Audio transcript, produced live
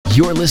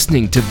You're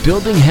listening to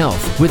Building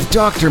Health with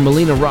Dr.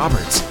 Melina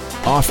Roberts,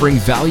 offering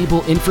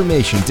valuable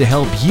information to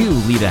help you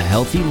lead a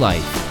healthy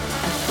life.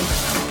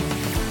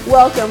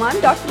 Welcome,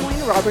 I'm Dr.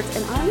 Melina Roberts,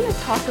 and I'm going to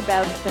talk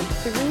about the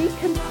three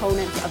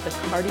components of the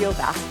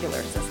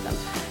cardiovascular system.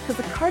 Because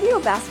the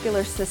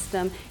cardiovascular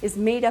system is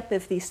made up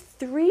of these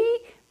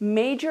three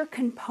major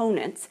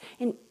components,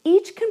 and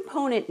each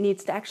component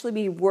needs to actually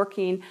be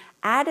working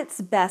at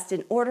its best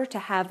in order to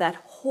have that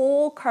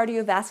whole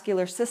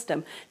cardiovascular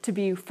system to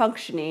be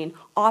functioning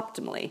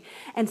optimally.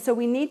 And so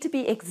we need to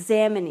be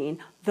examining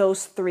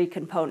those three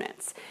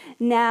components.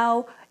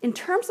 Now, in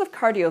terms of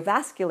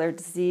cardiovascular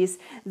disease,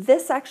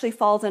 this actually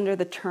falls under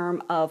the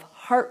term of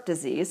heart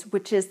disease,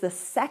 which is the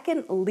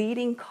second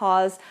leading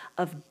cause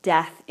of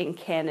death in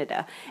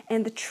Canada.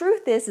 And the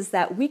truth is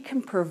that we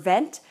can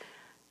prevent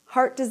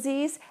heart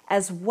disease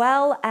as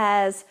well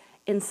as,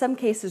 in some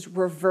cases,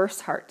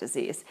 reverse heart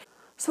disease.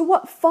 So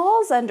what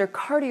falls under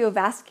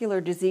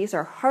cardiovascular disease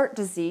or heart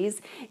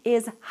disease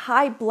is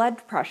high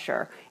blood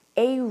pressure,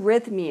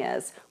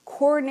 arrhythmias,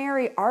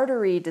 coronary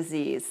artery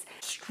disease,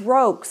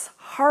 strokes,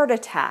 heart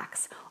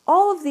attacks.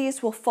 All of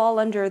these will fall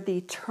under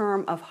the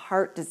term of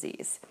heart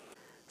disease.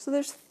 So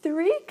there's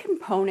three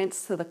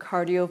components to the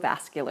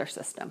cardiovascular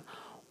system.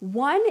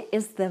 One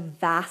is the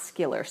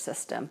vascular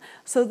system.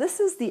 So this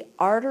is the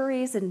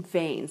arteries and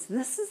veins.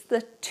 This is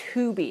the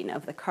tubing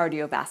of the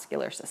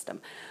cardiovascular system.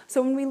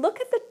 So when we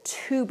look at the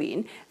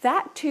tubing,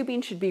 that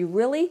tubing should be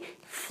really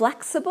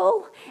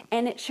flexible,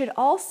 and it should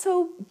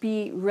also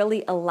be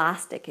really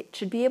elastic. It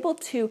should be able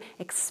to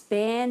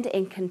expand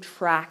and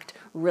contract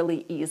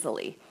really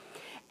easily.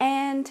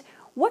 And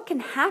what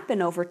can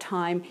happen over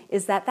time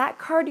is that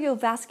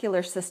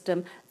cardiovascular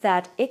system,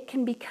 that it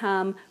can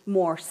become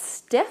more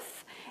stiff,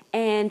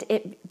 and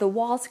the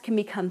walls can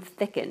become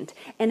thickened.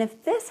 And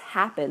if this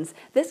happens,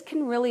 this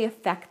can really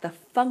affect the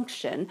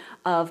function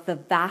of the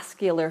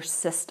vascular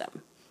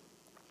system.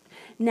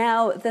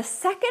 Now, the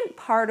second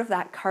part of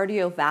that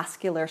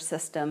cardiovascular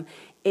system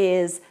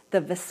is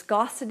the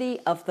viscosity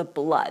of the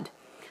blood.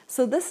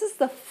 So this is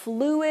the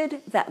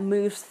fluid that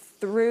moves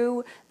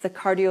through the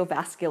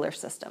cardiovascular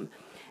system.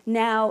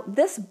 Now,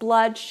 this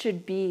blood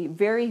should be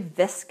very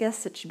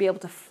viscous. It should be able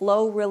to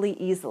flow really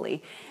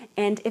easily.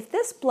 And if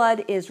this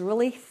blood is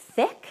really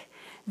thick,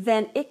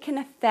 then it can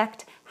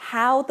affect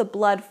how the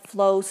blood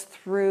flows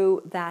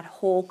through that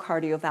whole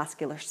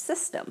cardiovascular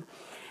system.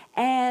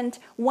 And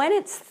when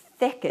it's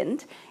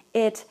thickened,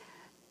 it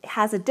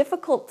has a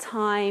difficult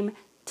time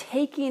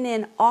taking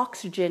in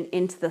oxygen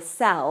into the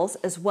cells,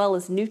 as well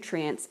as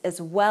nutrients,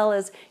 as well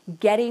as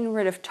getting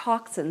rid of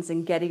toxins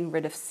and getting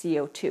rid of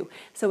CO2.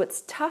 So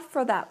it's tough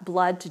for that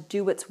blood to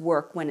do its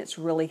work when it's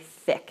really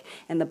thick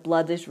and the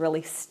blood is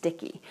really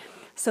sticky.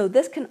 So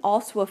this can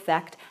also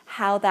affect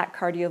how that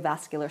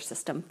cardiovascular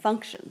system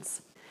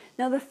functions.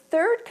 Now, the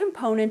third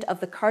component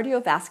of the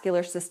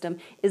cardiovascular system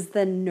is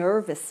the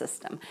nervous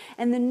system.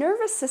 And the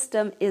nervous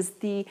system is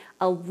the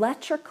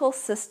electrical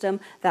system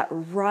that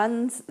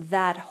runs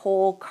that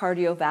whole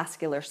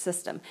cardiovascular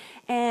system.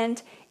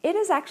 And it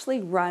is actually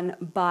run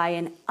by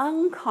an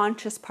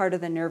unconscious part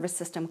of the nervous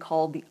system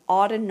called the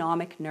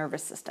autonomic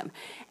nervous system.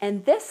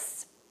 And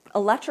this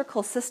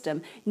electrical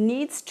system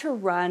needs to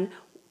run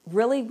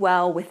really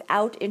well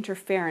without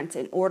interference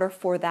in order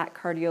for that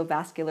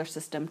cardiovascular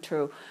system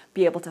to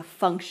be able to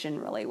function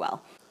really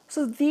well.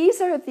 So these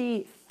are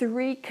the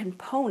three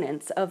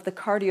components of the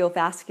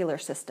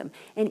cardiovascular system,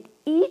 and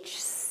each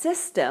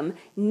system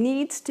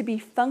needs to be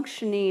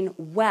functioning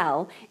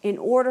well in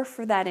order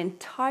for that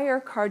entire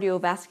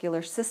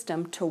cardiovascular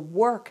system to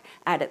work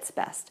at its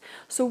best.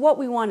 So what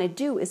we want to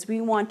do is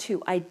we want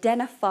to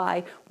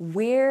identify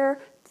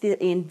where the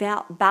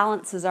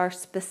imbalances are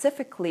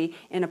specifically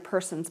in a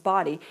person's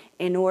body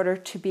in order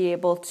to be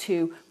able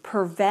to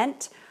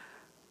prevent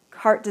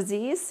heart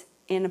disease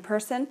in a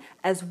person,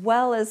 as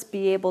well as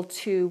be able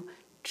to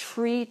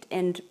treat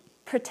and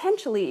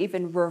potentially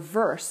even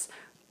reverse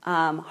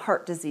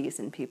heart disease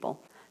in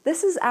people.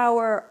 This is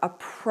our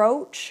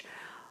approach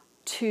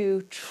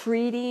to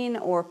treating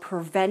or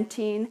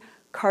preventing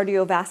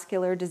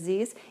cardiovascular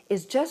disease,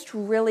 is just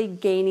really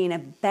gaining a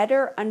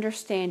better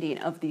understanding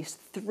of these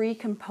three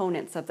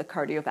components of the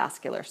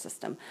cardiovascular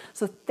system.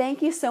 So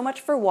thank you so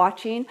much for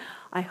watching.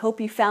 I hope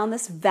you found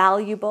this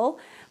valuable.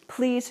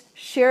 Please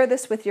share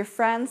this with your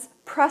friends,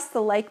 press the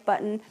like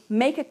button,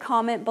 make a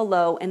comment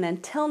below, and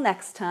until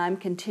next time,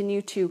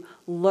 continue to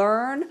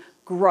learn,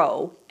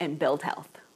 grow, and build health.